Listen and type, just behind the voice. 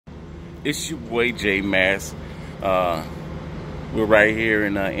It's your boy J Mass. We're right here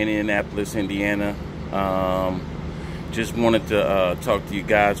in Indianapolis, Indiana. Just wanted to talk to you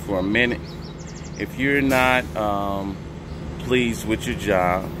guys for a minute. If you're not pleased with your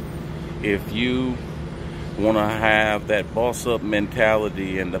job, if you want to have that boss up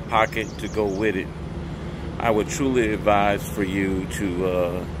mentality and the pocket to go with it, I would truly advise for you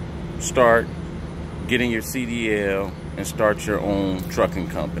to start getting your CDL and start your own trucking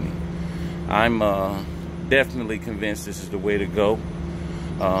company. I'm definitely convinced this is the way to go.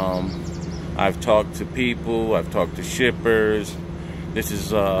 I've talked to people, I've talked to shippers. This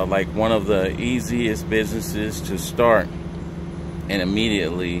is like one of the easiest businesses to start and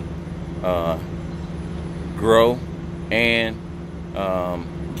immediately grow and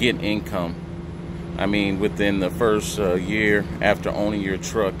get income. I mean, within the first year after owning your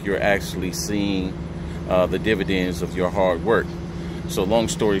truck, you're actually seeing the dividends of your hard work. So long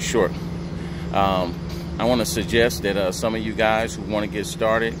story short, I want to suggest that some of you guys who want to get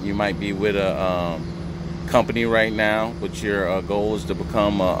started, you might be with a company right now, but your goal is to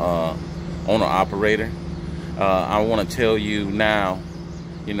become a owner-operator. I want to tell you now,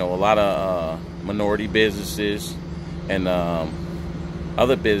 you know, a lot of minority businesses and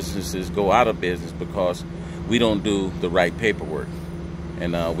other businesses go out of business because we don't do the right paperwork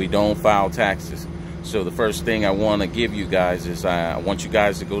and we don't file taxes. So the first thing I want to give you guys is I want you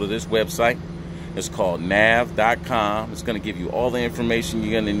guys to go to this website. It's called nav.com. It's going to give you all the information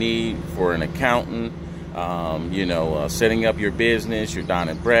you're going to need for an accountant, you know, setting up your business, your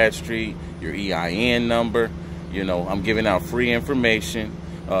Dun & Bradstreet, your EIN number. You know, I'm giving out free information,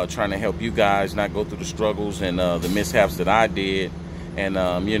 trying to help you guys not go through the struggles and the mishaps that I did.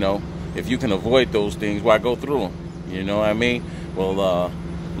 And, you know, if you can avoid those things, why go through them? You know what I mean? Well,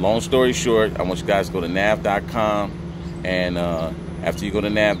 long story short, I want you guys to go to nav.com. And after you go to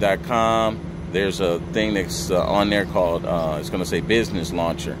nav.com, there's a thing that's on there called, it's going to say Business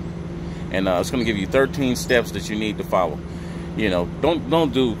Launcher. And it's going to give you 13 steps that you need to follow. You know,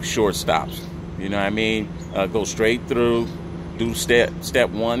 don't do short stops. You know what I mean? Go straight through. Do step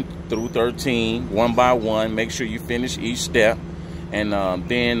 1 through 13, one by one. Make sure you finish each step. And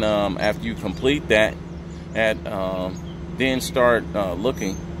then after you complete that, then start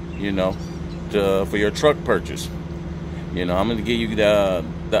looking, you know, for your truck purchase. You know, I'm going to give you the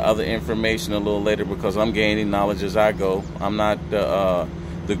other information a little later because I'm gaining knowledge as I go. I'm not the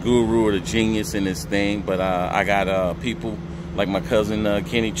guru or the genius in this thing, but I got people like my cousin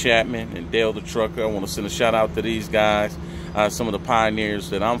Kenny Chapman and Dale the Trucker. I want to send a shout out to these guys, some of the pioneers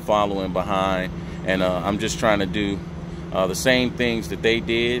that I'm following behind, and I'm just trying to do the same things that they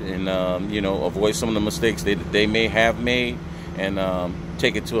did and, you know, avoid some of the mistakes that they may have made and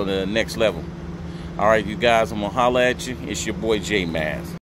take it to the next level. All right, you guys, I'm going to holler at you. It's your boy J Mass.